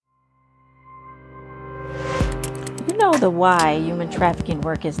We know the why human trafficking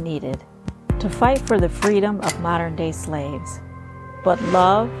work is needed, to fight for the freedom of modern-day slaves. But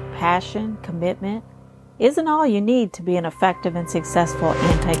love, passion, commitment isn't all you need to be an effective and successful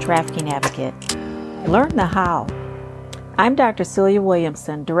anti-trafficking advocate. Learn the how. I'm Dr. Celia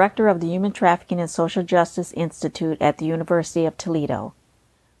Williamson, Director of the Human Trafficking and Social Justice Institute at the University of Toledo.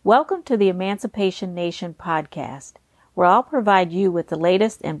 Welcome to the Emancipation Nation podcast, where I'll provide you with the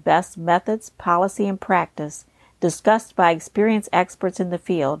latest and best methods, policy, and practice discussed by experienced experts in the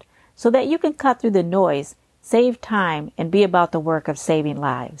field so that you can cut through the noise, save time, and be about the work of saving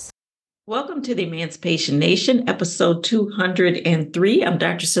lives. Welcome to the Emancipation Nation, episode 203. I'm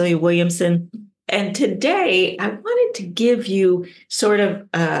Dr. Celia Williamson, and today I wanted to give you sort of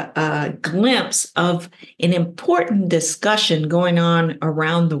a glimpse of an important discussion going on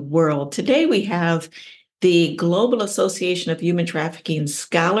around the world. Today we have the Global Association of Human Trafficking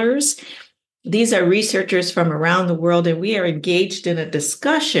Scholars. These are researchers from around the world, and we are engaged in a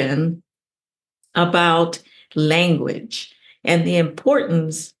discussion about language and the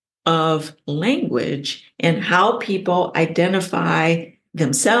importance of language and how people identify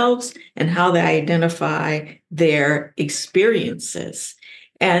themselves and how they identify their experiences.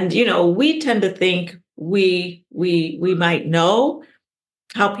 And, we tend to think we might know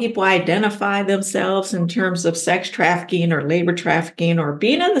how people identify themselves in terms of sex trafficking or labor trafficking or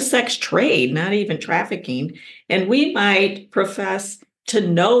being in the sex trade, not even trafficking. And we might profess to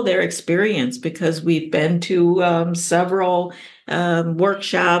know their experience because we've been to several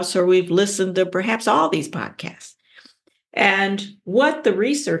workshops or we've listened to perhaps all these podcasts. And what the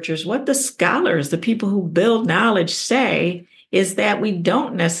researchers, what the scholars, the people who build knowledge say is that we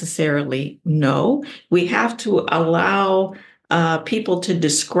don't necessarily know. We have to allow people to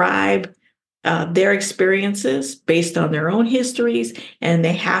describe their experiences based on their own histories, and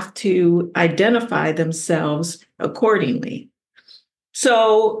they have to identify themselves accordingly.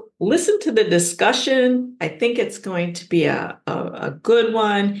 So listen to the discussion. I think it's going to be a good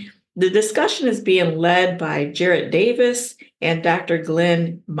one. The discussion is being led by Jared Davis and Dr.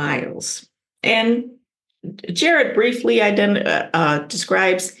 Glenn Miles. And Jared briefly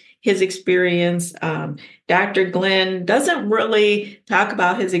describes his experience. Dr. Glenn doesn't really talk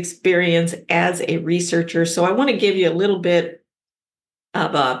about his experience as a researcher. So I want to give you a little bit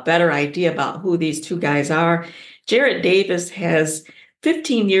of a better idea about who these two guys are. Jared Davis has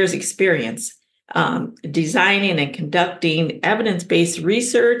 15 years experience designing and conducting evidence-based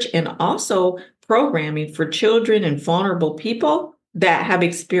research and also programming for children and vulnerable people that have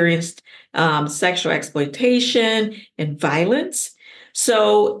experienced sexual exploitation and violence.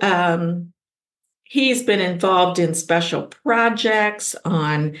 So he's been involved in special projects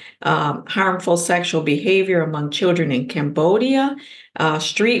on harmful sexual behavior among children in Cambodia,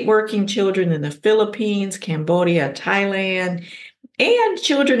 street working children in the Philippines, Cambodia, Thailand, and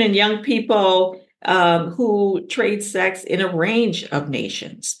children and young people who trade sex in a range of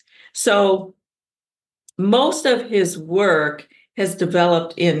nations. So most of his work has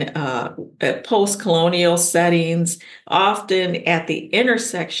developed in post-colonial settings, often at the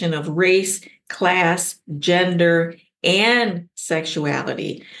intersection of race, class, gender, and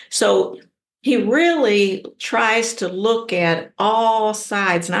sexuality. So he really tries to look at all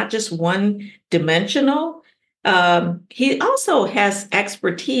sides, not just one-dimensional. He also has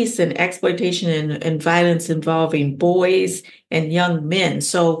expertise in exploitation and violence involving boys and young men.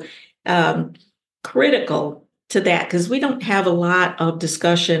 So critical to that, because we don't have a lot of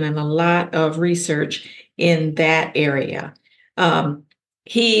discussion and a lot of research in that area.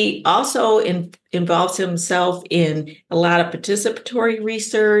 He also involves himself in a lot of participatory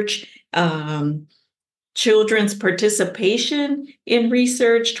research, children's participation in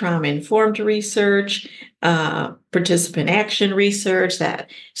research, trauma-informed research, participant action research, that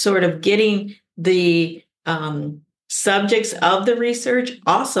sort of getting the subjects of the research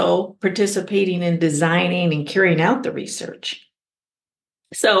also participating in designing and carrying out the research.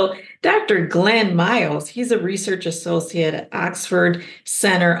 So Dr. Glenn Miles, he's a research associate at Oxford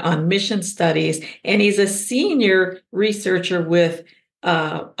Center on Mission Studies, and he's a senior researcher with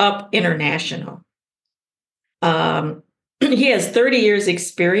UP International. He has 30 years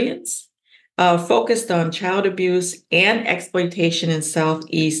experience focused on child abuse and exploitation in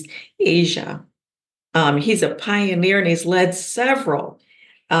Southeast Asia. He's a pioneer and he's led several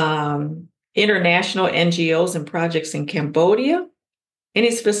international NGOs and projects in Cambodia. And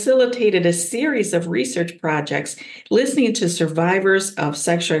he's facilitated a series of research projects listening to survivors of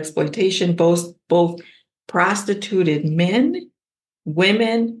sexual exploitation, both prostituted men,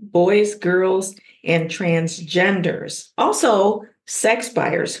 women, boys, girls, and transgenders. Also, sex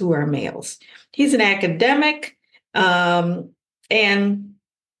buyers who are males. He's an academic And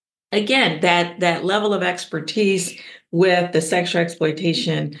again, that level of expertise with the sexual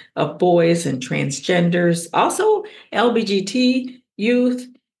exploitation of boys and transgenders, also LGBT youth,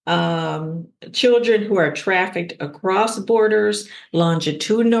 children who are trafficked across borders,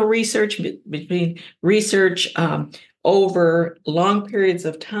 longitudinal research between research over long periods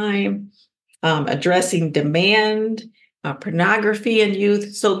of time, addressing demand, pornography in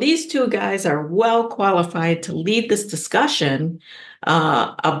youth. So these two guys are well qualified to lead this discussion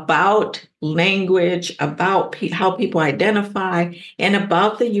about language, about how people identify, and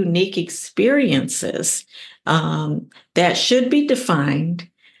about the unique experiences that should be defined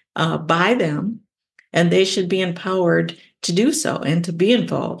by them, and they should be empowered to do so and to be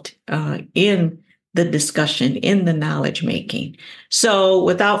involved in the discussion, in the knowledge making. So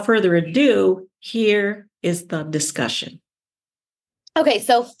without further ado, here is the discussion. Okay,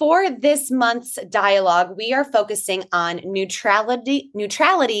 so for this month's dialogue, we are focusing on neutrality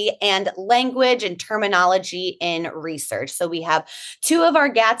and language and terminology in research. So we have two of our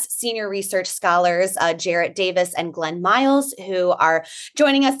GATS senior research scholars, Jarrett Davis and Glenn Miles, who are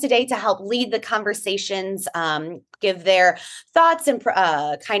joining us today to help lead the conversations, give their thoughts, and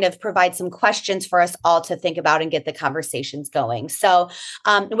kind of provide some questions for us all to think about and get the conversations going. So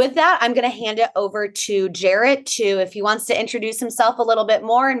with that, I'm going to hand it over to Jarrett if he wants to introduce himself a little bit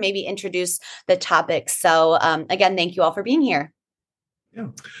more and maybe introduce the topic. So again, thank you all for being here. Yeah.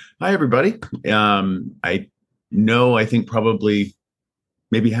 Hi, everybody. I think probably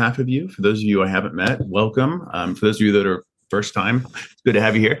maybe half of you. For those of you I haven't met, welcome. For those of you that are first time, it's good to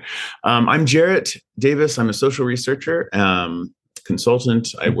have you here. I'm Jarrett Davis. I'm a social researcher, consultant.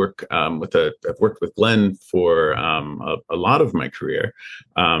 I've worked with Glenn for a lot of my career,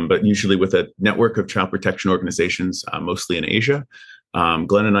 but usually with a network of child protection organizations, mostly in Asia.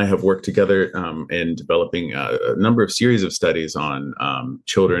 Glenn and I have worked together in developing a number of series of studies on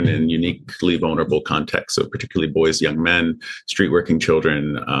children in uniquely vulnerable contexts, so particularly boys, young men, street working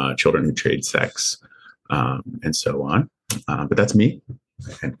children, children who trade sex, and so on. But that's me.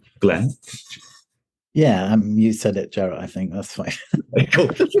 And Glenn? Yeah, you said it, Jarrett. I think that's fine. Cool.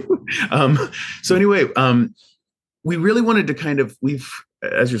 So anyway, we really wanted to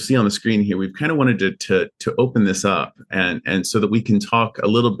as you'll see on the screen here, we've kind of wanted to open this up and so that we can talk a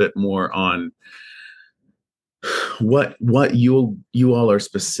little bit more on what you all are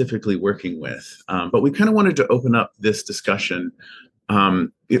specifically working with. But we kind of wanted to open up this discussion.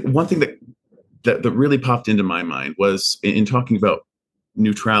 One thing that really popped into my mind was in talking about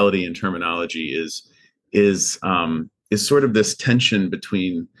neutrality and terminology is sort of this tension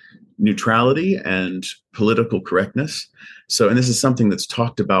between neutrality and political correctness. So, and this is something that's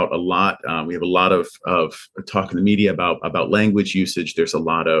talked about a lot. We have a lot of talk in the media about language usage. There's a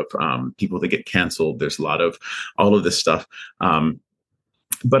lot of people that get canceled. There's a lot of all of this stuff.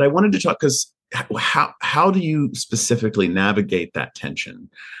 But I wanted to talk because how do you specifically navigate that tension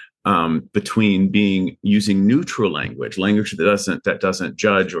between using neutral language that doesn't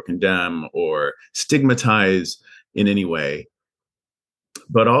judge or condemn or stigmatize in any way,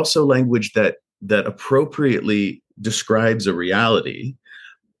 but also language that appropriately describes a reality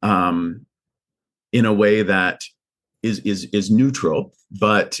in a way that is neutral,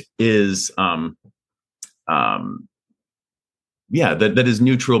 but is that is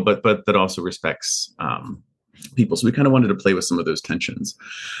neutral, but that also respects people. So we kind of wanted to play with some of those tensions.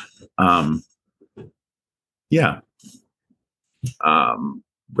 Where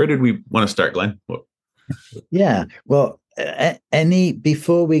did we want to start, Glenn? Yeah. Well,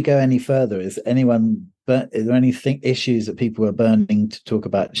 before we go any further, is there any issues that people are burning to talk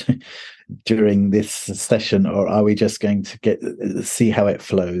about during this session, or are we just going to see how it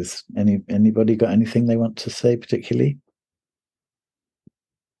flows? Anybody got anything they want to say particularly?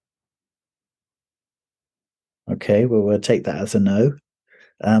 Okay, well, we'll take that as a no.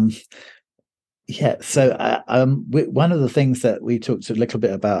 So one of the things that we talked a little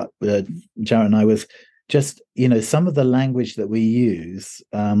bit about, Jarrett and I, was just, some of the language that we use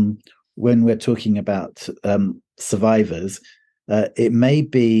when we're talking about survivors. It may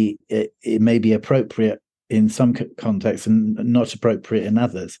be appropriate in some contexts and not appropriate in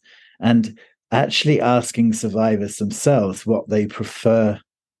others. And actually asking survivors themselves what they prefer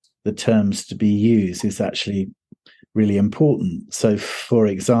the terms to be used is actually really important. So, for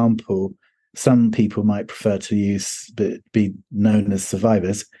example, some people might prefer to be known as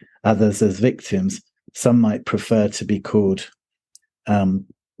survivors, others as victims. Some might prefer to be called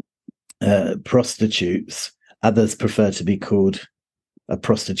prostitutes. Others prefer to be called a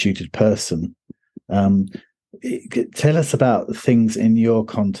prostituted person. Tell us about things in your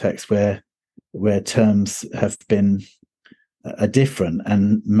context where where terms have been are different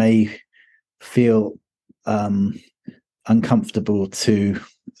and may feel uncomfortable to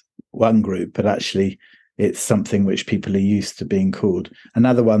one group, but actually it's something which people are used to being called.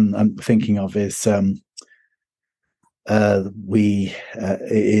 Another one I'm thinking of is in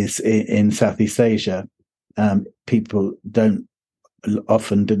Southeast Asia. People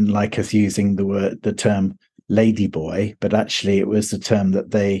often didn't like us using the term ladyboy, but actually it was the term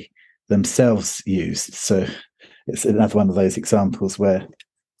that they themselves used. So it's another one of those examples where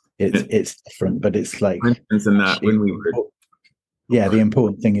it's different, but it's like, for instance, in that when we were, the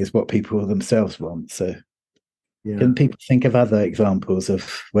important thing is what people themselves want. So can people think of other examples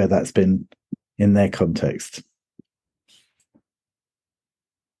of where that's been in their context?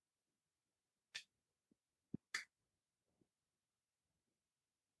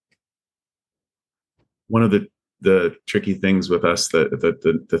 One of the tricky things with us,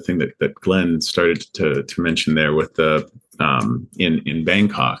 the thing that Glenn started to mention there with the in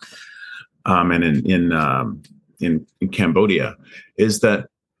Bangkok and in Cambodia, is that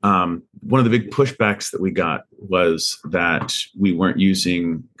one of the big pushbacks that we got was that we weren't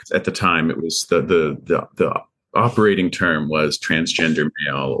using, at the time it was the operating term was transgender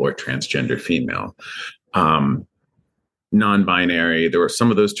male or transgender female. Non-binary, there were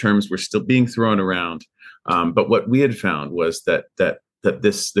some of those terms were still being thrown around, but what we had found was that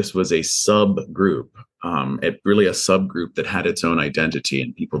this was a subgroup, really a subgroup that had its own identity,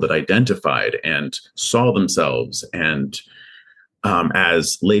 and people that identified and saw themselves and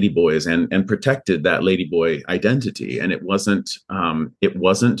as ladyboys and protected that ladyboy identity. And it wasn't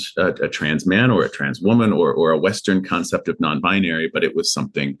a trans man or a trans woman or a Western concept of non-binary, but it was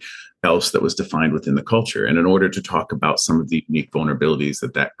something else that was defined within the culture. And in order to talk about some of the unique vulnerabilities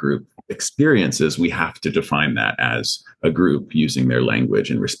that group experiences, we have to define that as a group using their language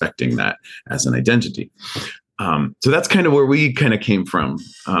and respecting that as an identity. So that's kind of where we kind of came from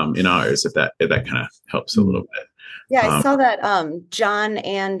in ours, if that kind of helps a little bit. Yeah, I saw that John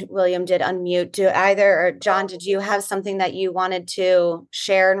and William did unmute. John, did you have something that you wanted to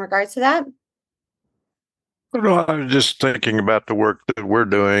share in regards to that? No, I was just thinking about the work that we're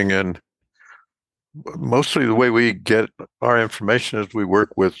doing, and mostly the way we get our information is we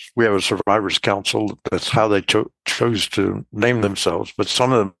have a survivors council. That's how they chose to name themselves, but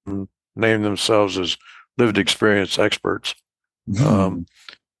some of them name themselves as lived experience experts. Mm-hmm.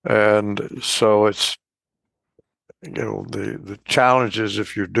 And so it's, the challenge is,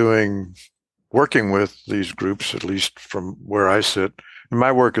 if you're working with these groups, at least from where I sit, and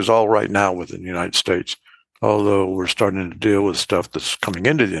my work is all right now within the United States, although we're starting to deal with stuff that's coming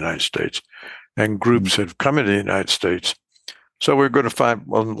into the United States, and groups have come into the United States. So we're going to find,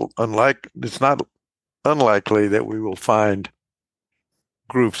 it's not unlikely that we will find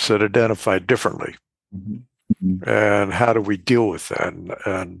groups that identify differently. Mm-hmm. And how do we deal with that?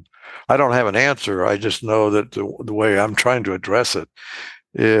 And I don't have an answer. I just know that the way I'm trying to address it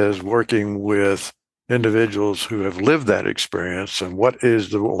is working with individuals who have lived that experience and what is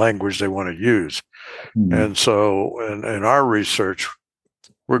the language they want to use. Mm-hmm. And so in our research,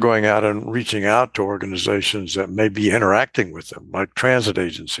 we're going out and reaching out to organizations that may be interacting with them, like transit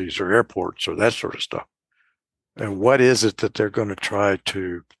agencies or airports or that sort of stuff. And what is it that they're going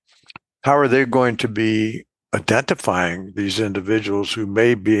to how are they going to be identifying these individuals who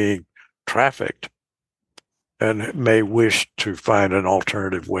may be trafficked and may wish to find an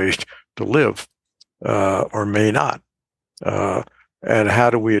alternative way to live, or may not? And how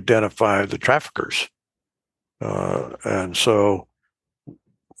do we identify the traffickers? And so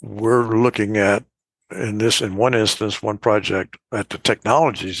we're looking at, in one instance, one project, at the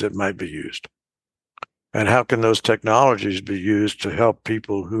technologies that might be used. And how can those technologies be used to help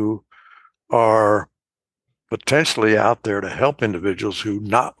people who are potentially out there to help individuals who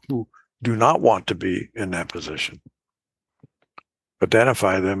do not want to be in that position?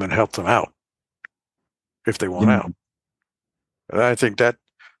 Identify them and help them out if they want out. And I think that,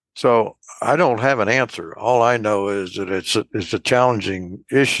 so I don't have an answer. All I know is that it's a challenging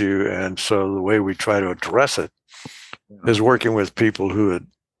issue. And so the way we try to address it is working with people who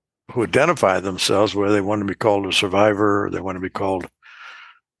identify themselves, whether they want to be called a survivor, or they want to be called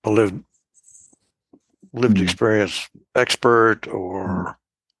a lived experience expert, or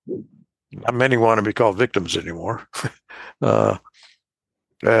not many want to be called victims anymore.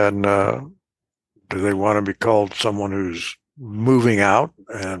 And do they want to be called someone who's moving out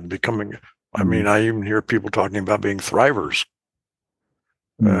and becoming, I mean, I even hear people talking about being thrivers.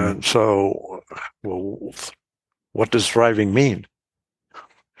 And so, well, what does thriving mean?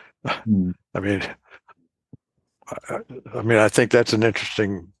 I mean, I think that's an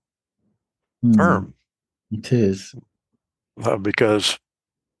interesting term. It is. Because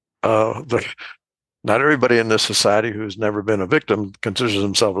not everybody in this society who's never been a victim considers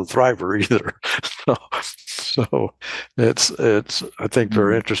himself a thriver either. So it's I think there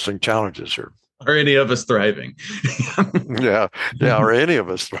are interesting challenges here. Are any of us thriving? Yeah. Are any of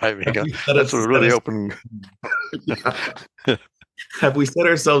us thriving? That's a really open. Have we set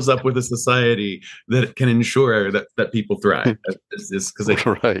ourselves up with a society that can ensure that people thrive?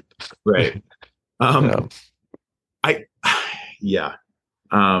 Right. Right.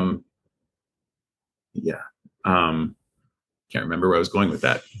 Can't remember where I was going with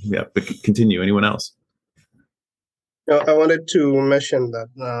that. Yeah, but continue. Anyone else? I wanted to mention that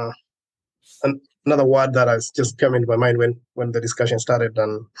another word that has just come into my mind when the discussion started,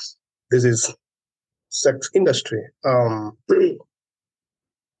 and this is sex industry. The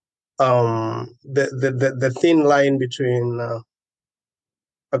thin line between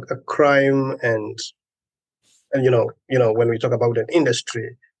a crime and when we talk about an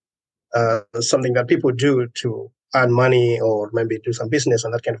industry, something that people do to earn money or maybe do some business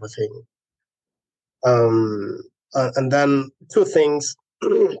and that kind of a thing. And then two things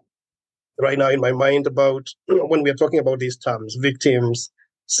right now in my mind about when we are talking about these terms: victims,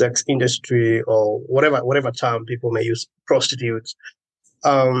 sex industry, or whatever term people may use, prostitutes.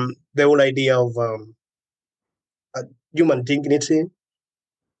 The whole idea of human dignity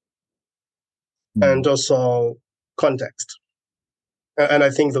and also context. And I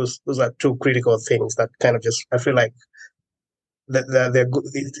think those are two critical things that kind of just, I feel like they're good.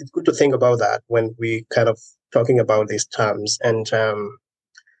 It's good to think about that when we kind of talking about these terms. And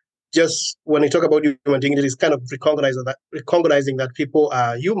just when we talk about human dignity, it's kind of recognizing that people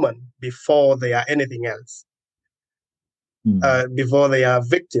are human before they are anything else. Before they are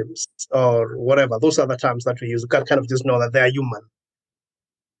victims or whatever. Those are the terms that we use. We can kind of just know that they are human.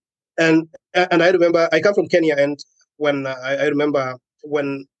 And I remember, I come from Kenya, and when I remember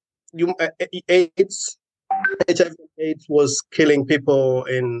when AIDS was killing people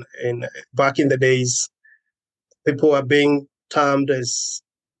in back in the days, people are being termed as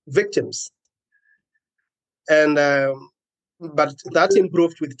victims. And but that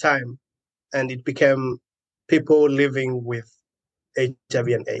improved with time, and it became people living with HIV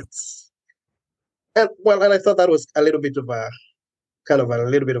and AIDS. And I thought that was a little bit of a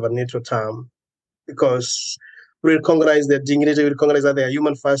neutral term, because we recognize their dignity, we recognize that they are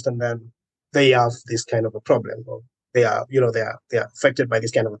human first, and then they have this kind of a problem, or they are affected by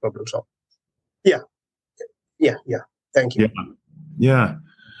this kind of a problem. So yeah. Thank you. Yeah.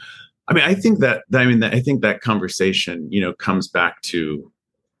 I mean, I think that conversation, comes back to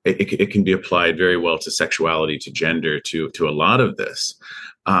it can be applied very well to sexuality, to gender, to a lot of this.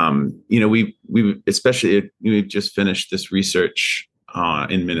 We especially, we've just finished this research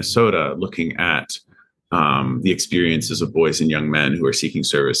in Minnesota looking at the experiences of boys and young men who are seeking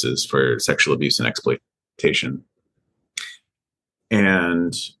services for sexual abuse and exploitation.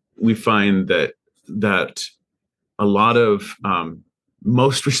 And we find that a lot of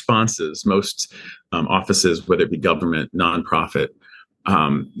most responses, most offices, whether it be government, nonprofit,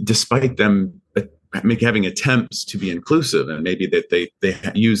 despite them having attempts to be inclusive, and maybe that they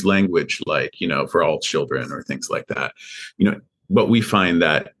use language like, for all children or things like that, but we find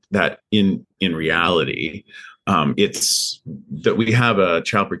that in reality, it's that we have a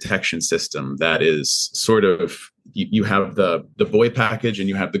child protection system that is sort of, you have the boy package and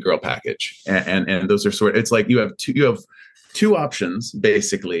you have the girl package, and those are it's like you have two options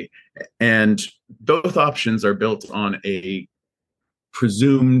basically, and both options are built on a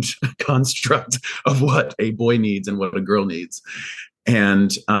presumed construct of what a boy needs and what a girl needs,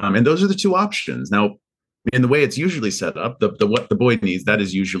 and those are the two options. Now, in the way it's usually set up, the what the boy needs, that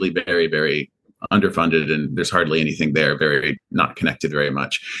is usually very, very underfunded, and there's hardly anything there, very not connected very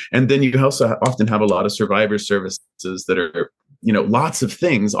much. And then you also often have a lot of survivor services that are, lots of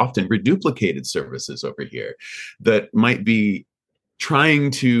things, often reduplicated services over here that might be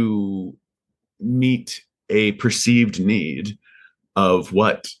trying to meet a perceived need of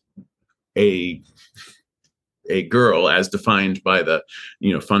what a girl, as defined by the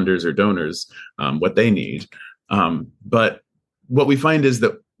funders or donors, what they need. But what we find is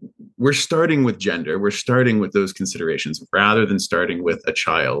that we're starting with gender, we're starting with those considerations rather than starting with a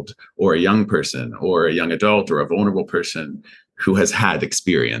child or a young person or a young adult or a vulnerable person who has had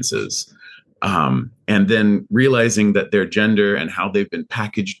experiences. And then realizing that their gender and how they've been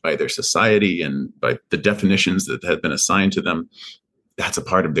packaged by their society and by the definitions that have been assigned to them, that's a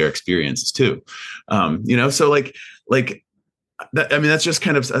part of their experiences too. So like that, I mean, that's just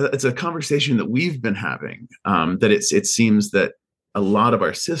kind of, it's a conversation that we've been having, that it seems that a lot of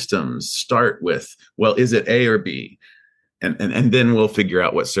our systems start with, well, is it A or B? And then we'll figure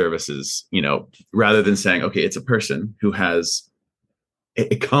out what services, rather than saying, okay, it's a person who has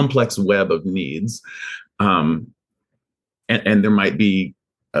a complex web of needs. And there might be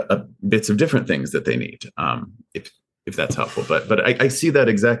bits of different things that they need, if that's helpful. But I see that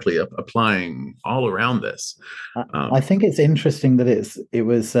exactly applying all around this. I think it's interesting that it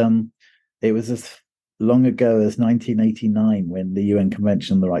was as long ago as 1989 when the UN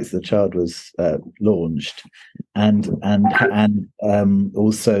Convention on the Rights of the Child was launched, and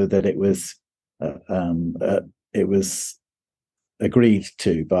also that it was agreed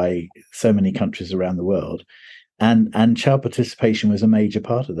to by so many countries around the world. And child participation was a major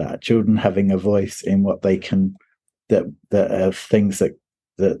part of that. Children having a voice in what they can, that are things that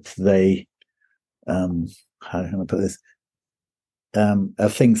they, how can I put this, are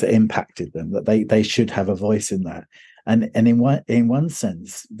things that impacted them. That they should have a voice in that. And in one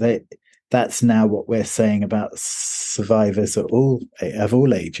sense, that's now what we're saying about survivors of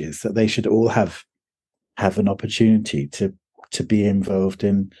all ages, that they should all have an opportunity to be involved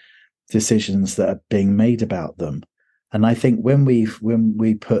in decisions that are being made about them. And I think when we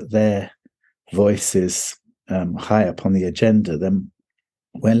put their voices high up on the agenda, then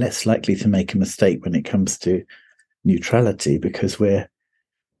we're less likely to make a mistake when it comes to neutrality, because we're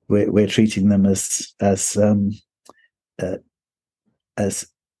treating them as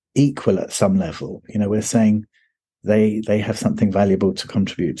equal at some level. We're saying they have something valuable to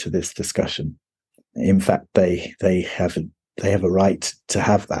contribute to this discussion. In fact, they have a right to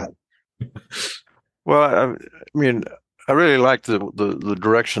have that. Well, I mean, I really like the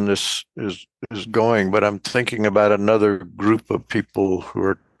direction this is going, but I'm thinking about another group of people who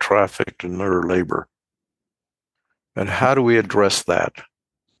are trafficked in their labor. And how do we address that?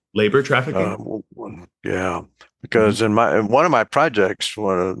 Labor trafficking? Yeah, because in one of my projects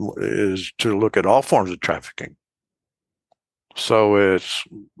is to look at all forms of trafficking. So it's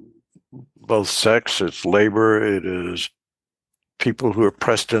both sex, it's labor, it is people who are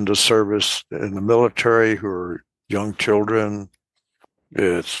pressed into service in the military, who are young children,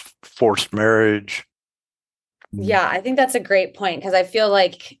 it's forced marriage. Yeah, I think that's a great point, because I feel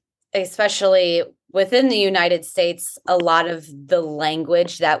like, especially within the United States, a lot of the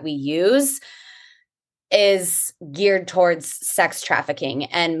language that we use is geared towards sex trafficking.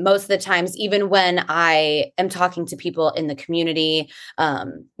 And most of the times, even when I am talking to people in the community,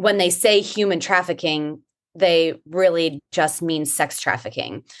 when they say human trafficking, they really just mean sex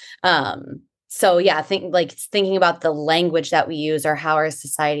trafficking. So yeah, thinking about the language that we use, or how our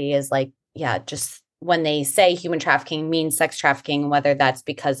society is just when they say human trafficking means sex trafficking, whether that's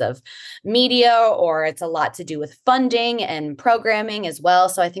because of media or it's a lot to do with funding and programming as well.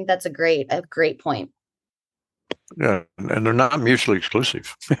 So I think that's a great point. Yeah, and they're not mutually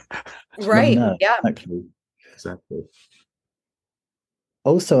exclusive. Right. No, yeah. Exactly.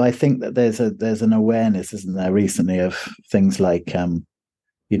 Also, I think that there's an awareness, isn't there, recently, of things like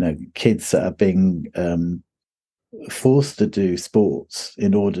kids that are being forced to do sports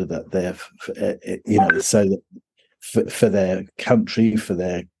in order that they're so that for their country, for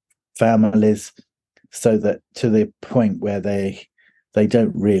their families, so that to the point where they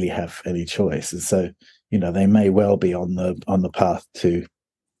don't really have any choice. And so they may well be on the path to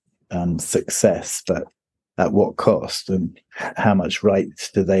success, but at what cost, and how much rights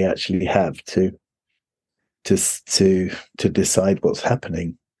do they actually have to decide what's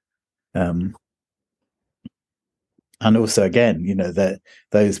happening? And also, again, that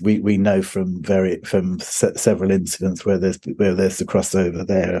those we know from several incidents where there's the crossover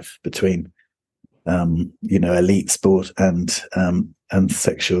there between elite sport and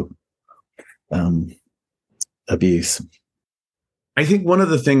sexual abuse. I think one of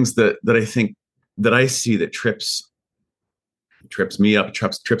the things that I see that trips me up,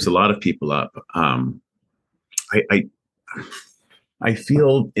 trips a lot of people up, I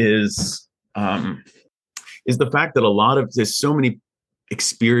feel is the fact that there's so many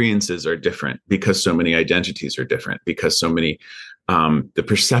experiences are different, because so many identities are different, because so many the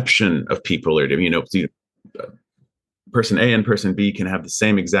perception of people are different. Person A and person B can have the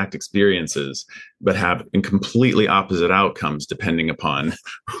same exact experiences, but have completely opposite outcomes depending upon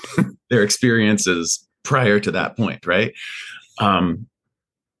their experiences prior to that point, right?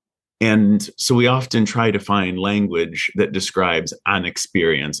 And so we often try to find language that describes an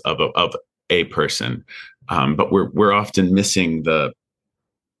experience of a person, but we're often missing the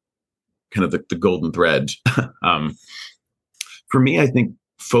kind of the golden thread. For me, I think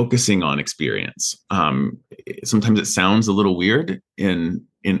focusing on experience. Sometimes it sounds a little weird in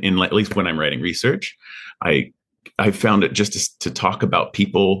at least when I'm writing research. I I found it just to talk about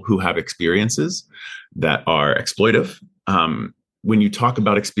people who have experiences that are exploitive. When you talk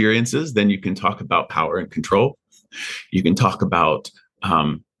about experiences, then you can talk about power and control. You can talk about,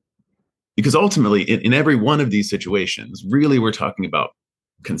 because ultimately in every one of these situations, really we're talking about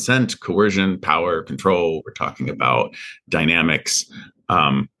consent, coercion, power, control. We're talking about dynamics.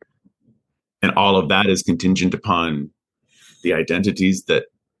 And all of that is contingent upon the identities that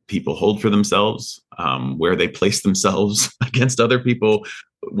people hold for themselves, where they place themselves against other people,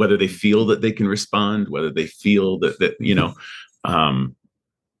 whether they feel that they can respond, whether they feel that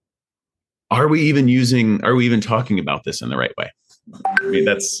are we even talking about this in the right way? I mean,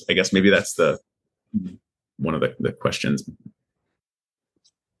 I guess maybe that's one of the questions.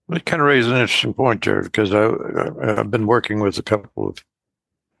 It kind of raises an interesting point, Jared, because I've been working with a couple of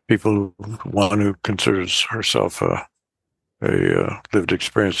people, one who considers herself a lived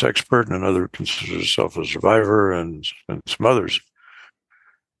experience expert, and another considers herself a survivor, and some others.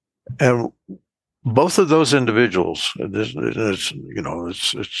 And both of those individuals, it's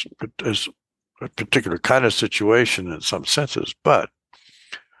a particular kind of situation in some senses, but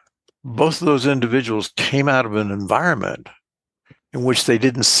both of those individuals came out of an environment in which they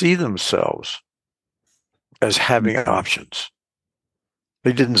didn't see themselves as having options.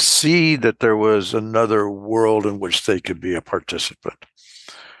 They didn't see that there was another world in which they could be a participant.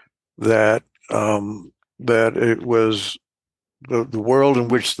 That it was the world in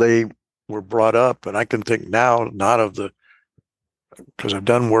which they were brought up. And I can think now not of because I've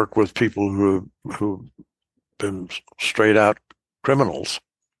done work with people who've been straight out criminals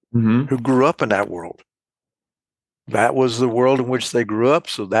who grew up in that world. That was the world in which they grew up,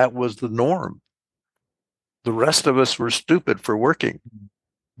 so that was the norm. The rest of us were stupid for working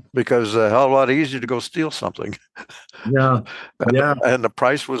because a hell of a lot easier to go steal something. Yeah. And the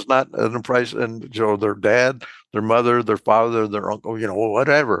price was not the price, and their dad, their mother, their father, their uncle,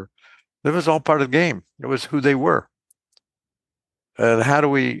 whatever. It was all part of the game. It was who they were. And how do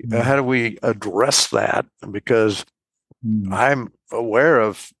we address that? Because I'm aware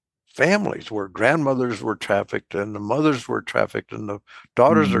of families where grandmothers were trafficked and the mothers were trafficked and the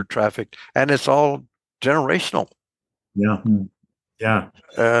daughters are trafficked, and it's all generational. Yeah. Yeah.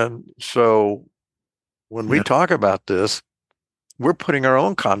 And so when we talk about this, we're putting our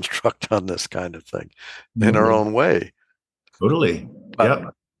own construct on this kind of thing in our own way. Totally.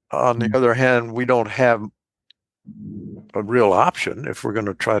 But on the other hand, we don't have a real option if we're going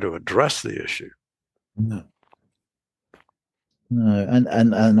to try to address the issue. No,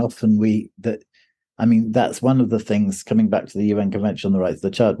 and often that's one of the things, coming back to the UN Convention on the Rights of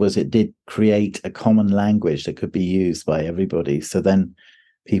the Child, was it did create a common language that could be used by everybody. So then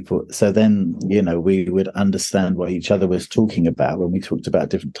we would understand what each other was talking about when we talked about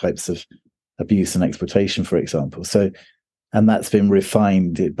different types of abuse and exploitation, for example. So, and that's been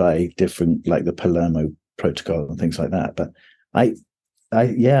refined by different, like the Palermo Protocol and things like that. But I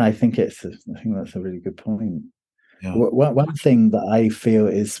think that's a really good point. Yeah. One thing that I feel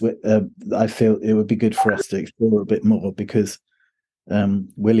is, I feel it would be good for us to explore a bit more, because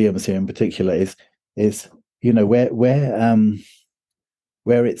Williams here in particular is where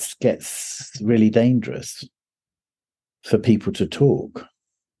it gets really dangerous for people to talk.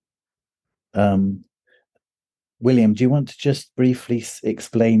 William, do you want to just briefly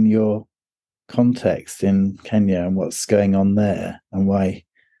explain your context in Kenya and what's going on there, and why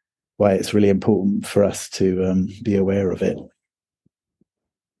it's really important for us to be aware of it?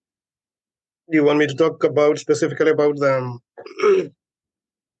 Do you want me to talk specifically about the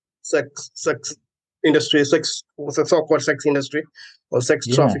sex industry, what's the so-called sex industry or sex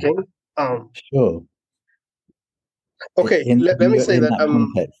trafficking? Sure. Okay, let me say that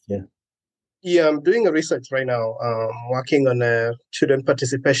I'm doing a research right now, working on children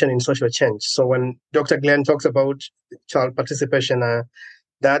participation in social change. So when Dr. Glenn talks about child participation,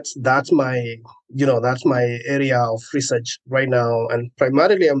 that's my area of research right now, and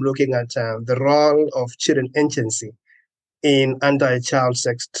primarily I'm looking at the role of children agency in anti-child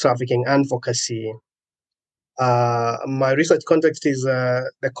sex trafficking advocacy. My research context is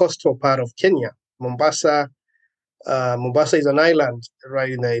the coastal part of Kenya, Mombasa. Mombasa is an island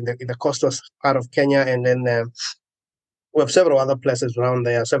right in the coastal part of Kenya, and then we have several other places around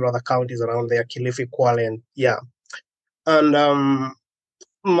there, several other counties around there, Kilifi, Kwale, and and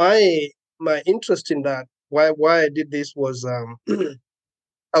my interest in that, why I did this was I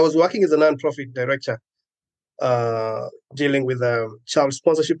was working as a nonprofit director dealing with a child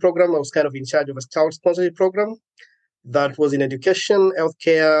sponsorship program. I was kind of in charge of a child sponsorship program that was in education,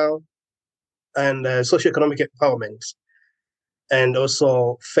 healthcare, and socioeconomic empowerment, and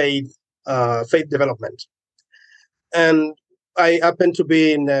also faith development. And I happen to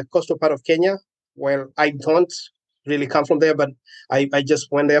be in the coastal part of Kenya. Well, I don't really come from there, but I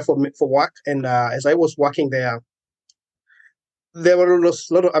just went there for work. And as I was working there, there were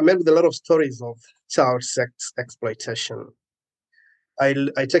I met with a lot of stories of child sex exploitation. I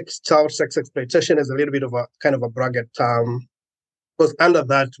take child sex exploitation as a little bit of a kind of a bracket term, because under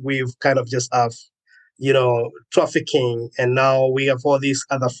that we've kind of just have, trafficking, and now we have all these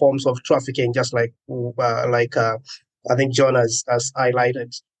other forms of trafficking, just like I think John has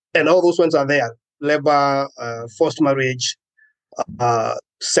highlighted, and all those ones are there: labor, forced marriage,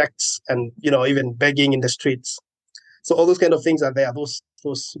 sex, and even begging in the streets. So all those kind of things are there.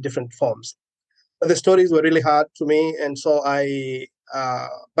 Those different forms. But the stories were really hard to me, and so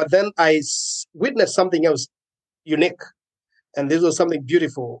but then witnessed something else unique, and this was something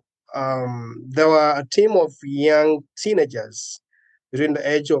beautiful. There were a team of young teenagers between the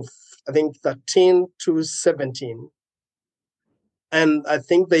age of, I think, 13 to 17. And I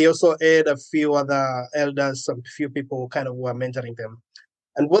think they also had a few other elders, some few people kind of were mentoring them.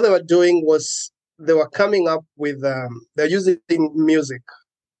 And what they were doing was they were coming up with, they're using music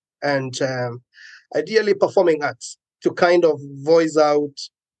and ideally performing arts to kind of voice out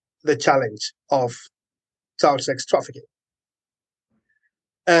the challenge of child sex trafficking.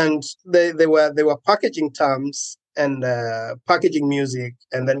 And they were packaging terms and packaging music,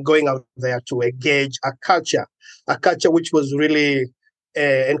 and then going out there to engage a culture which was really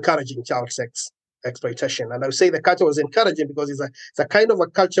encouraging child sex exploitation. And I would say the culture was encouraging because it's a kind of a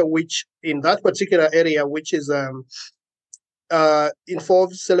culture which, in that particular area, which is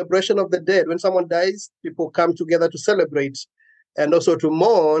involves celebration of the dead. When someone dies, people come together to celebrate and also to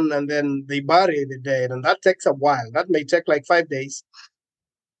mourn, and then they bury the dead, and that takes a while. That may take like 5 days.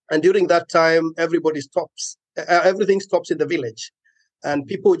 And during that time, everybody stops. Everything stops in the village. And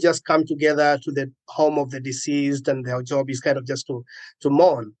people just come together to the home of the deceased, and their job is kind of just to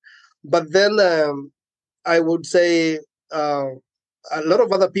mourn. But then I would say a lot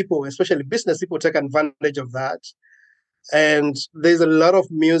of other people, especially business people, take advantage of that. And there's a lot of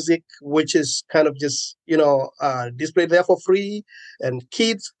music which is kind of just, displayed there for free. And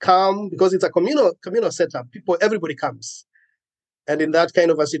kids come because it's a communal setup. Everybody comes. And in that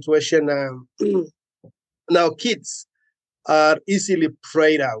kind of a situation, now kids are easily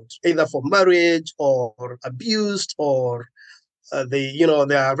preyed out, either for marriage or abused, or there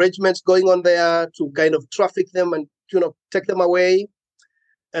are arrangements going on there to kind of traffic them and take them away.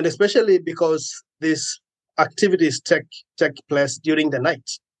 And especially because these activities take place during the night.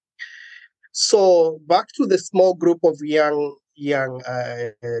 So back to the small group of young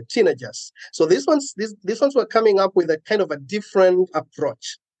teenagers. So these ones were coming up with a kind of a different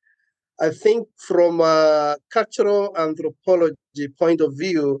approach. I think from a cultural anthropology point of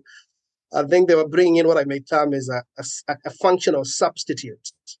view, I think they were bringing in what I may term as a functional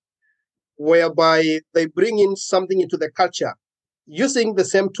substitute, whereby they bring in something into the culture using the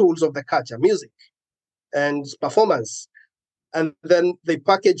same tools of the culture, music and performance, and then they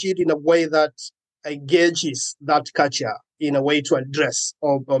package it in a way that engages that culture in a way to address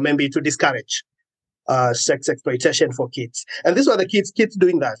or maybe to discourage sex exploitation for kids. And these were the kids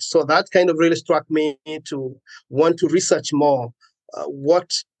doing that. So that kind of really struck me to want to research more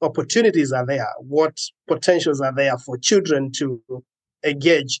what opportunities are there, what potentials are there for children to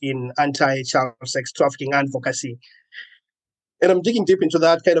engage in anti-child sex trafficking advocacy. And I'm digging deep into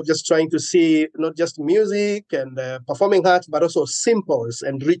that, kind of just trying to see not just music and performing arts, but also symbols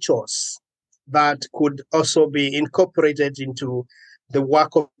and rituals that could also be incorporated into the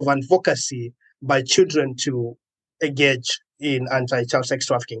work of advocacy by children to engage in anti-child sex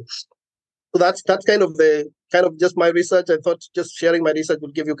trafficking. So that's kind of just my research. I thought just sharing my research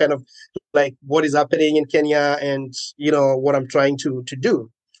would give you kind of like what is happening in Kenya and what I'm trying to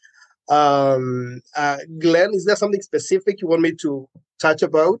do. Glenn, is there something specific you want me to touch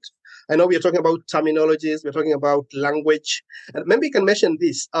about? I know we are talking about terminologies, we're talking about language, and maybe you can mention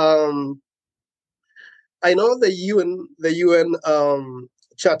this. I know the UN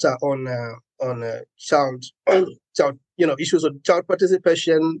Charter on child issues of child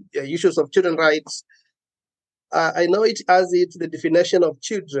participation, issues of children rights. I know it has the definition of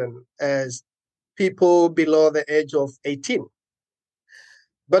children as people below the age of 18.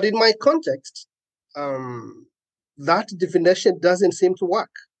 But in my context, that definition doesn't seem to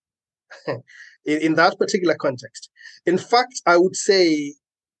work in that particular context. In fact, I would say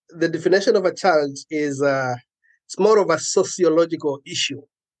the definition of a child is it's more of a sociological issue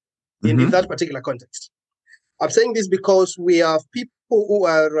in that particular context. I'm saying this because we have people who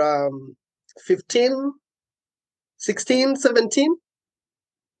are 15, 16, 17,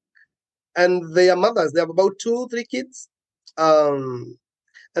 and they are mothers. They have about 2-3 kids, and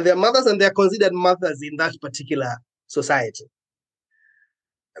they are mothers, and they are considered mothers in that particular society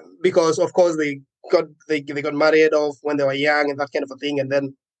because, of course, they got married off when they were young and that kind of a thing, and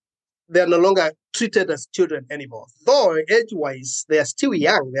then they are no longer treated as children anymore. Though age-wise, they are still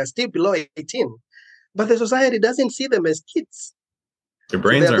young, they are still below 18, but the society doesn't see them as kids. Their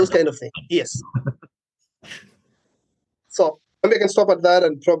brains are those kind of things. Yes. So maybe I can stop at that,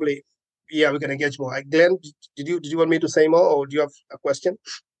 and probably, we can engage more. Glenn, did you want me to say more, or do you have a question?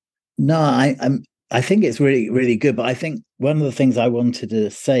 No, I think it's really, really good. But I think one of the things I wanted to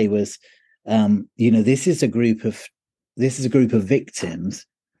say was, this is a group of victims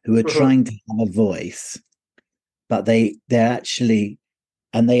who are trying to have a voice, but they're actually,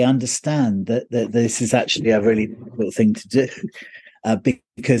 and they understand that this is actually a really difficult thing to do,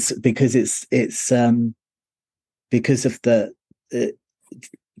 because it's because of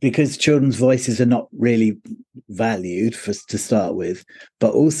because children's voices are not really valued to start with,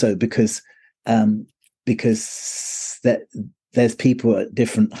 but also because there's people at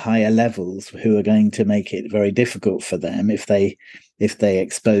different higher levels who are going to make it very difficult for them if they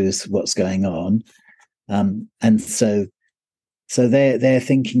expose what's going on, and so they're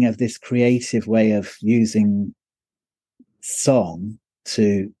thinking of this creative way of using song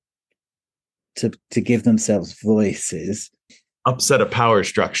to give themselves voices. Upset a power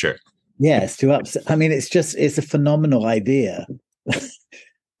structure. Yes, to upset. I mean, it's a phenomenal idea.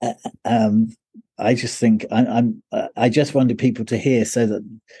 I just think I just wanted people to hear so that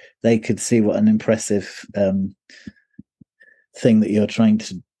they could see what an impressive thing that you're trying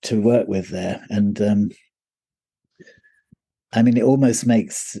to work with there. And I mean, it almost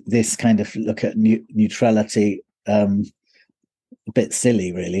makes this kind of look at neutrality a bit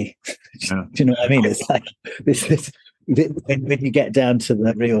silly, really. Yeah. Do you know what I mean? It's like this when you get down to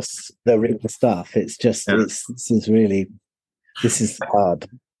the real stuff, it's just this is hard.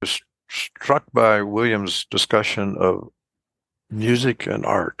 Struck by William's discussion of music and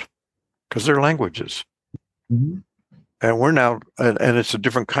art, because they're languages. Mm-hmm. And we're now, and it's a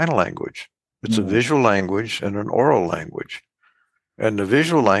different kind of language. It's a visual language and an oral language. And the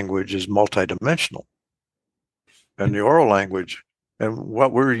visual language is multidimensional. And the oral language, and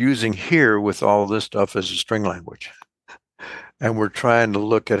what we're using here with all this stuff is a string language. And we're trying to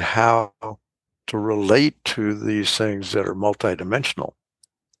look at how to relate to these things that are multidimensional.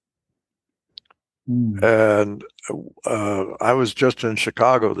 And I was just in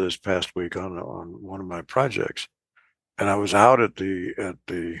Chicago this past week on one of my projects, and I was out at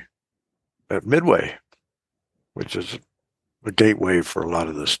Midway, which is the gateway for a lot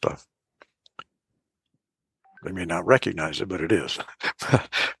of this stuff. They may not recognize it, but it is.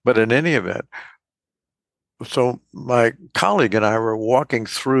 But in any event, so my colleague and I were walking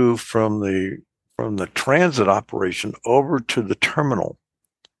through from the transit operation over to the terminal.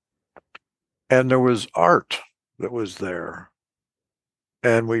 And there was art that was there.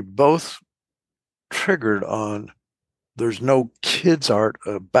 And we both triggered on there's no kids' art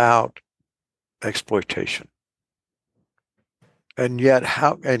about exploitation. And yet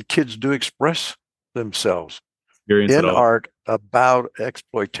and kids do express themselves in art about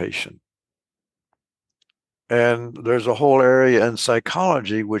exploitation. And there's a whole area in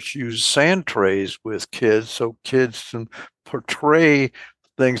psychology which use sand trays with kids so kids can portray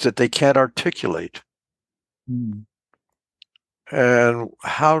things that they can't articulate. And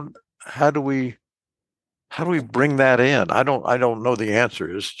how do we bring that in? I don't know the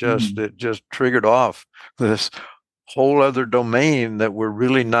answer. It's just it just triggered off this whole other domain that we're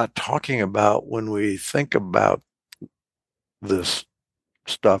really not talking about when we think about this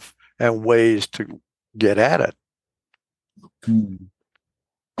stuff and ways to get at it.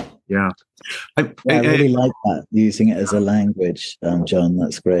 Yeah. I really like that, using it as a language, John.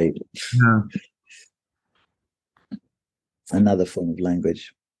 That's great. Yeah. Another form of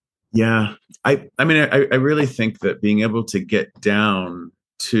language. Yeah. I mean, I really think that being able to get down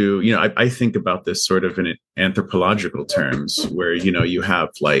to, I think about this sort of in anthropological terms where, you have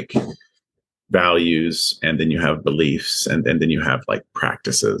like values, and then you have beliefs, and then you have like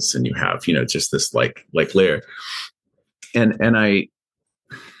practices, and you have, just this like layer. And I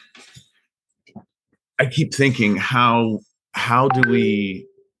keep thinking, how do we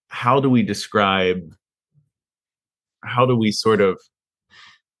describe, how do we sort of,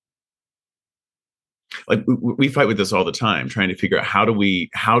 like, we fight with this all the time, trying to figure out how do we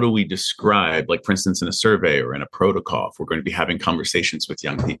describe, like, for instance, in a survey or in a protocol, if we're going to be having conversations with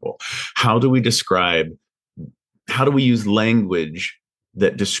young people, how do we use language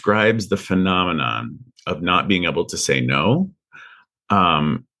that describes the phenomenon of not being able to say no,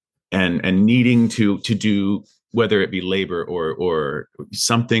 and needing to do, whether it be labor or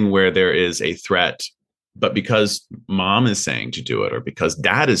something where there is a threat, but because mom is saying to do it, or because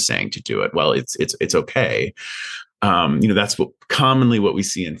dad is saying to do it, well, it's okay. That's what we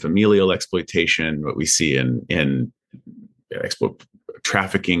see in familial exploitation, what we see in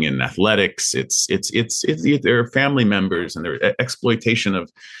trafficking in athletics. It's their family members and their exploitation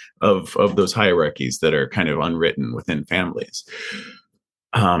of those hierarchies that are kind of unwritten within families.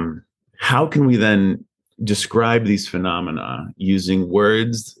 How can we then describe these phenomena using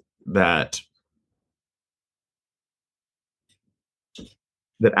words that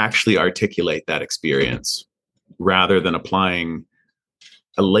actually articulate that experience, rather than applying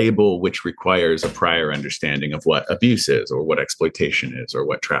a label which requires a prior understanding of what abuse is, or what exploitation is, or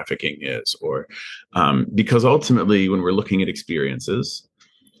what trafficking is, or because ultimately, when we're looking at experiences,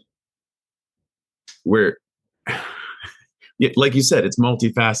 we're like you said, it's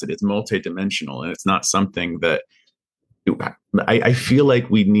multifaceted, it's multidimensional, and it's not something that I feel like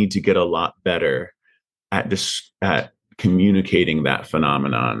we need to get a lot better at communicating that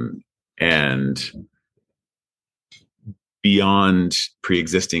phenomenon and beyond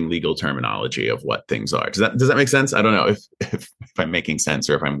pre-existing legal terminology of what things are. Does that make sense? I don't know if I'm making sense,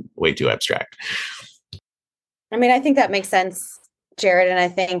 or if I'm way too abstract. I mean, I think that makes sense, Jared. And I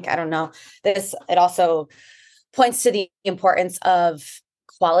think, I don't know, it also points to the importance of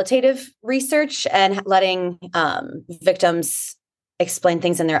qualitative research and letting victims explain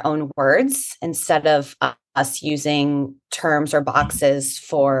things in their own words, instead of us using terms or boxes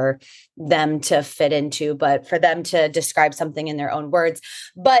for them to fit into, but for them to describe something in their own words.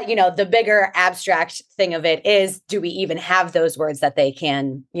 But, the bigger abstract thing of it is, do we even have those words that they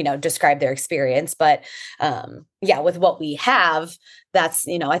can, describe their experience? But with what we have, that's,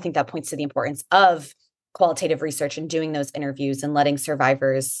 I think that points to the importance of qualitative research and doing those interviews and letting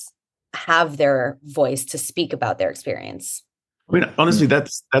survivors have their voice to speak about their experience. I mean, honestly,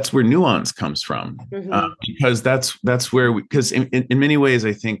 that's where nuance comes from, because that's where because in many ways,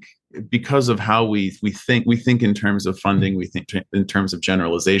 I think, because of how we think in terms of funding, we think in terms of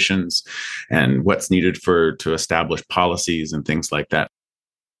generalizations and what's needed to establish policies and things like that.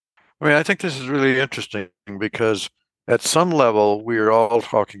 I mean, I think this is really interesting, because at some level, we are all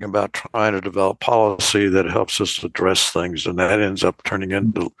talking about trying to develop policy that helps us address things, and that ends up turning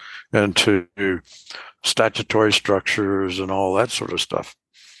into statutory structures and all that sort of stuff.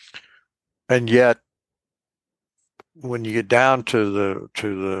 And yet, when you get down to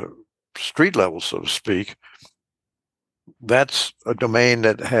the street level, so to speak, that's a domain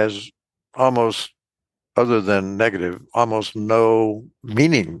that has almost, other than negative, almost no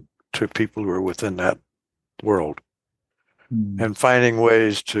meaning to people who are within that world. And finding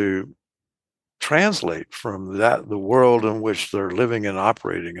ways to translate from the world in which they're living and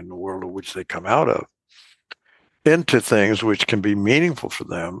operating, in the world in which they come out of, into things which can be meaningful for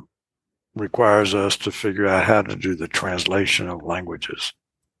them, requires us to figure out how to do the translation of languages.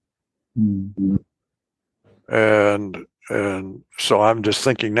 And so I'm just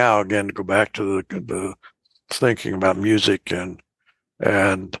thinking now, again, to go back to the thinking about music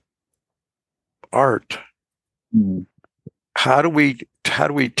and art. How do we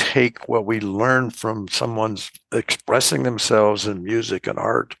take what we learn from someone's expressing themselves in music and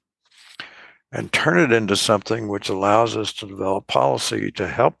art and turn it into something which allows us to develop policy to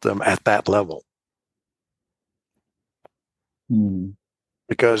help them at that level?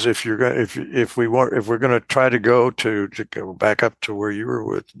 Because if we're going to try to go back up to where you were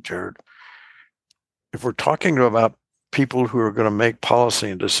with, Jared, if we're talking about people who are going to make policy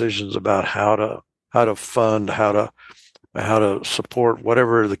and decisions about how to fund, how to support,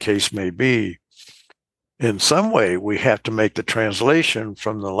 whatever the case may be, in some way we have to make the translation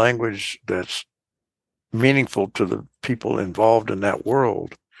from the language that's meaningful to the people involved in that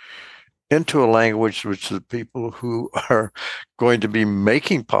world into a language which the people who are going to be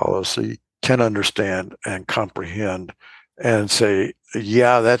making policy can understand and comprehend and say,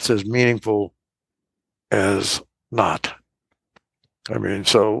 yeah, that's as meaningful as not. I mean,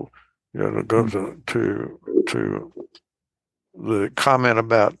 so, to go to the comment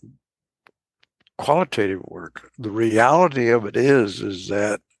about qualitative work, the reality of it is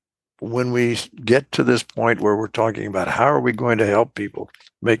that when we get to this point where we're talking about how are we going to help people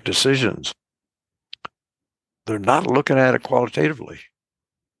make decisions, they're not looking at it qualitatively,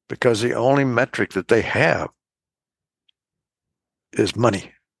 because the only metric that they have is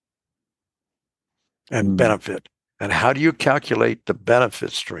money and benefit. And how do you calculate the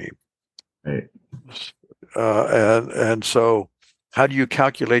benefit stream? Right. And so how do you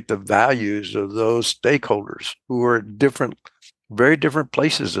calculate the values of those stakeholders who are at different very different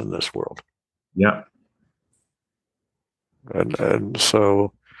places in this world. Yeah. And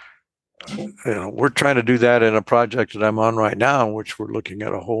so, we're trying to do that in a project that I'm on right now, in which we're looking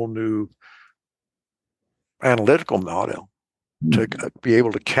at a whole new analytical model to be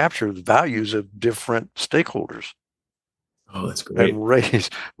able to capture the values of different stakeholders. Oh, that's great. And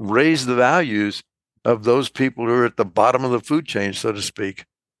raise the values of those people who are at the bottom of the food chain, so to speak,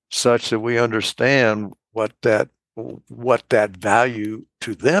 such that we understand what that value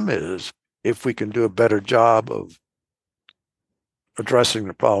to them is, if we can do a better job of addressing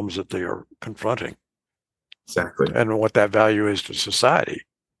the problems that they are confronting. Exactly. And what that value is to society.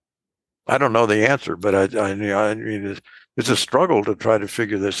 I don't know the answer, but I mean, it's a struggle to try to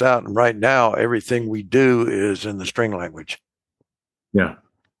figure this out. And right now, everything we do is in the string language. Yeah.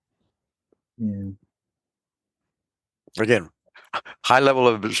 Again, high level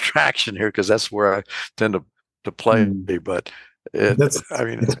of abstraction here, because that's where I tend to play. But it's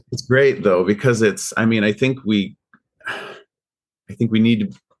great though, because I think we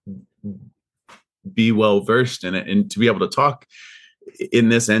need to be well versed in it and to be able to talk in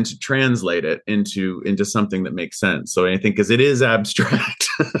this and to translate it into something that makes sense. So I think, because it is abstract,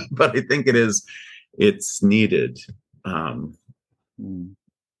 but I think it's needed.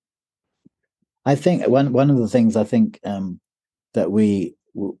 I think one of the things I think that we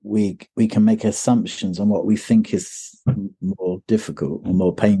can make assumptions on what we think is more difficult or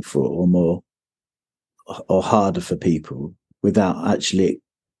more painful or harder for people without actually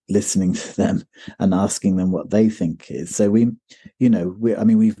listening to them and asking them what they think is. So we've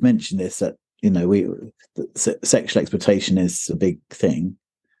mentioned this, that sexual exploitation is a big thing,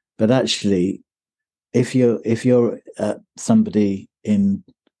 but actually, if you're somebody in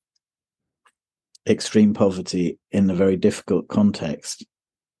extreme poverty in a very difficult context,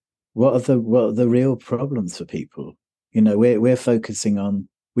 what are the real problems for people? We may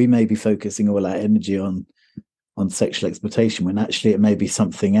be focusing all our energy on sexual exploitation, when actually it may be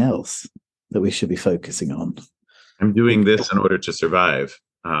something else that we should be focusing on. I'm doing this in order to survive.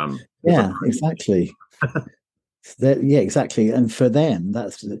 Exactly. Exactly. And for them,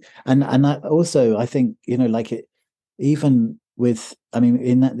 that's, and I think, even with,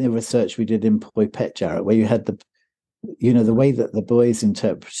 in the research we did in Poi Pet, Jarrett, where you had the way that the boys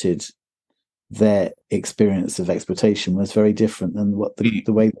interpreted their experience of exploitation was very different than what the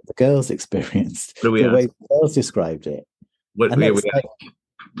way that the girls experienced. The way the girls described it. What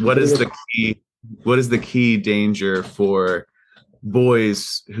is the key danger for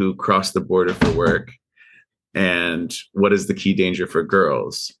boys who cross the border for work, and what is the key danger for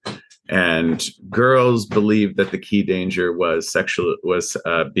girls? And girls believed that the key danger was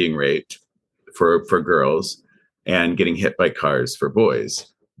being raped for girls and getting hit by cars for boys.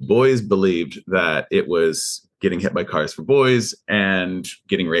 Boys believed that it was getting hit by cars for boys and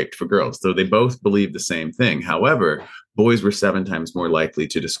getting raped for girls. So they both believed the same thing. However, boys were 7 times more likely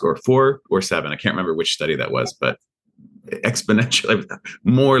to discourse, 4 or 7, I can't remember which study that was, but exponentially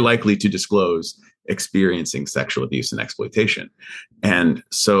more likely to disclose experiencing sexual abuse and exploitation. And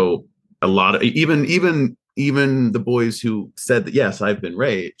so a lot of even the boys who said that, yes, I've been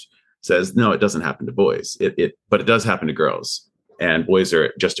raped, says, no, it doesn't happen to boys. But it does happen to girls. And boys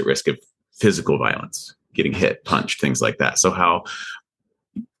are just at risk of physical violence, getting hit, punched, things like that. So how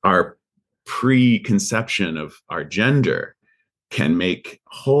our preconception of our gender can make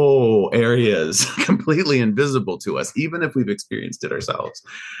whole areas completely invisible to us, even if we've experienced it ourselves.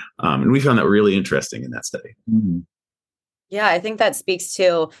 And we found that really interesting in that study. Mm-hmm. Yeah, I think that speaks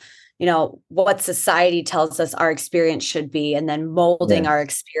to, what society tells us our experience should be, and then molding our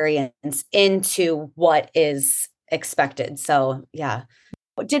experience into what is expected. So, yeah.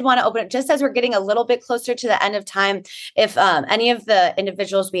 I did want to open it just as we're getting a little bit closer to the end of time. If any of the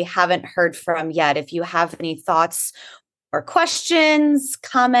individuals we haven't heard from yet, if you have any thoughts or questions,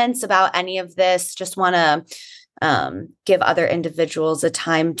 comments about any of this, just want to give other individuals a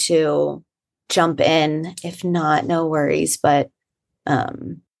time to jump in. If not, no worries. But I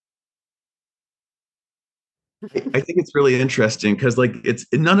think it's really interesting because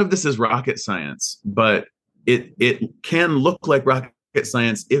none of this is rocket science, but it can look like rocket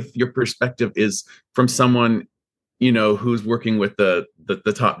science if your perspective is from someone, who's working with the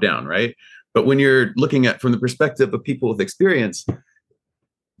top down, right? But when you're looking at from the perspective of people with experience,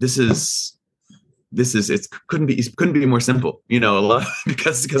 it couldn't be more simple, a lot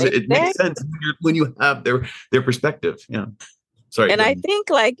because it makes sense when you have their perspective. Yeah. Sorry. And I think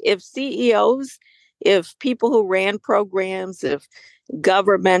if CEOs, if people who ran programs, if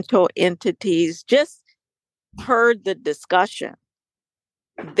governmental entities just heard the discussion,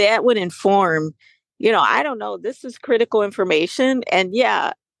 that would inform, I don't know. This is critical information. And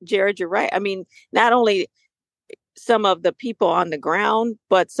yeah, Jared, you're right. I mean, not only some of the people on the ground,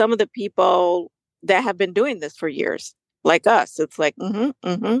 but some of the people that have been doing this for years, like us. It's like,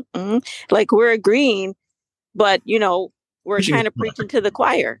 like we're agreeing, but we're kind of preaching to the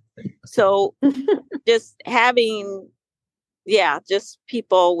choir. So just having, just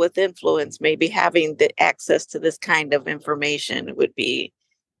people with influence, maybe having the access to this kind of information would be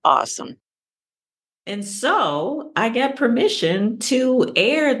awesome. And so I got permission to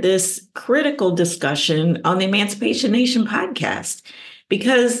air this critical discussion on the Emancipation Nation podcast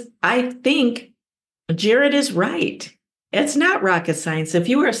because I think Jared is right. It's not rocket science. If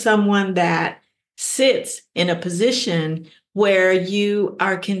you are someone that sits in a position where you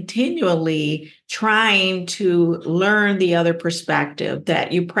are continually trying to learn the other perspective,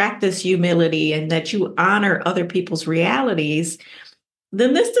 that you practice humility and that you honor other people's realities,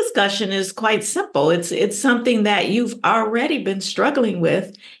 then this discussion is quite simple. It's something that you've already been struggling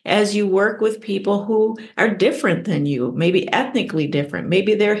with as you work with people who are different than you, maybe ethnically different,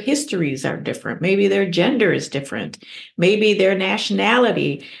 maybe their histories are different, maybe their gender is different, maybe their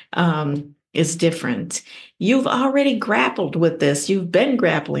nationality is different. You've already grappled with this. You've been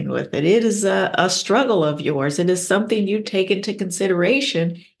grappling with it. It is a struggle of yours. It is something you take into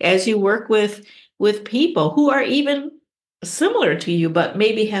consideration as you work with people who are even similar to you, but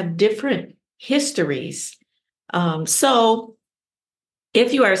maybe have different histories. So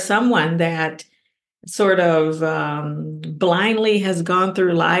if you are someone that sort of blindly has gone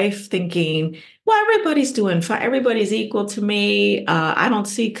through life thinking, well, everybody's doing fine, everybody's equal to me, I don't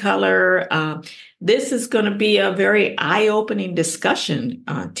see color, this is going to be a very eye-opening discussion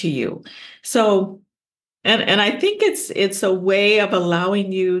to you. So and I think it's a way of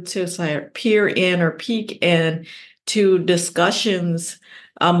allowing you to peer in or peek in to discussions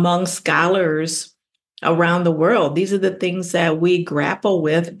among scholars around the world. These are the things that we grapple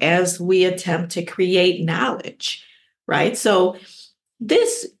with as we attempt to create knowledge, right? So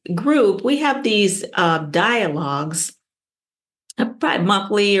this group, we have these dialogues about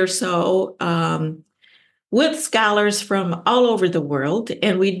monthly or so with scholars from all over the world.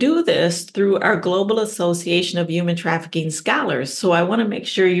 And we do this through our Global Association of Human Trafficking Scholars. So I want to make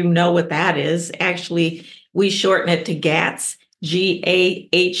sure you know what that is. Actually, we shorten it to GAHTS, GAHTS.com.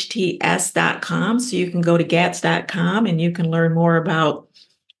 So you can go to GAHTS.com and you can learn more about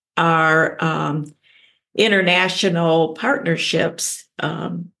our international partnerships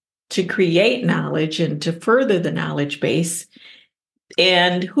to create knowledge and to further the knowledge base.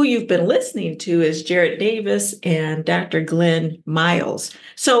 And who you've been listening to is Jared Davis and Dr. Glenn Miles.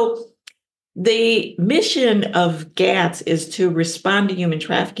 So the mission of GATS is to respond to human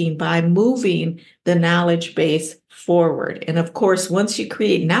trafficking by moving the knowledge base forward. And of course, once you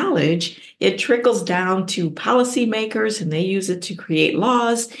create knowledge, it trickles down to policymakers and they use it to create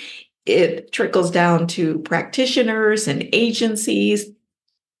laws. It trickles down to practitioners and agencies,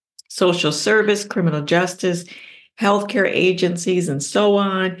 social service, criminal justice, healthcare agencies, and so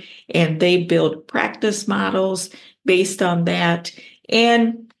on. And they build practice models based on that.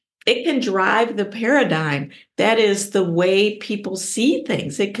 And it can drive the paradigm. That is the way people see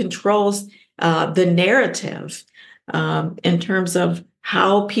things. It controls the narrative in terms of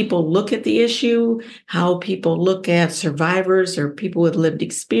how people look at the issue, how people look at survivors or people with lived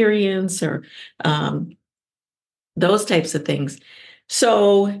experience or those types of things.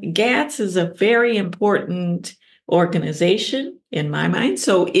 So GATS is a very important organization in my mind.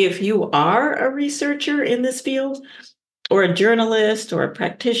 So if you are a researcher in this field, or a journalist, or a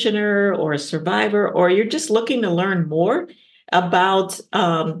practitioner, or a survivor, or you're just looking to learn more about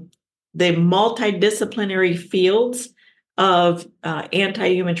the multidisciplinary fields of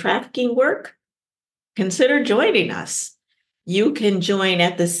anti-human trafficking work, consider joining us. You can join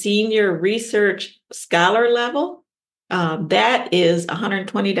at the senior research scholar level. That is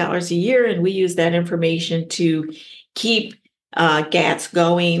 $120 a year, and we use that information to keep GATS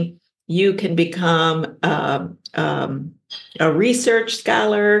going. You can become a research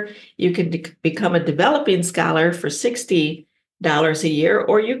scholar. You can become a developing scholar for $60 a year,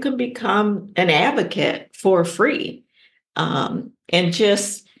 or you can become an advocate for free and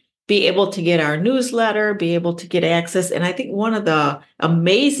just be able to get our newsletter, be able to get access. And I think one of the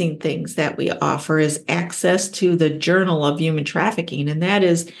amazing things that we offer is access to the Journal of Human Trafficking. And that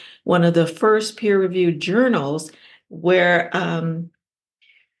is one of the first peer-reviewed journals where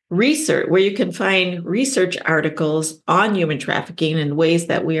you can find research articles on human trafficking and ways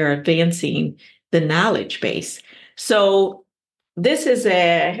that we are advancing the knowledge base. So This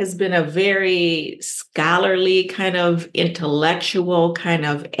has been a very scholarly, kind of intellectual, kind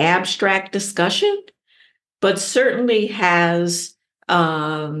of abstract discussion, but certainly has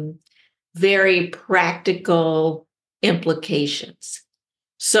very practical implications.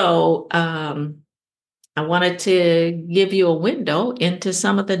 So I wanted to give you a window into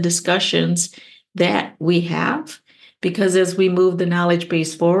some of the discussions that we have, because as we move the knowledge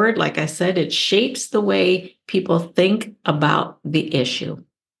base forward, like I said, it shapes the way people think about the issue.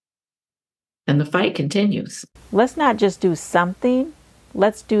 And the fight continues. Let's not just do something,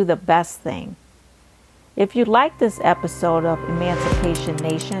 let's do the best thing. If you like this episode of Emancipation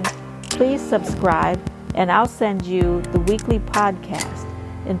Nation, please subscribe and I'll send you the weekly podcast.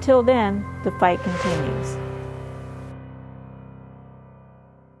 Until then, the fight continues.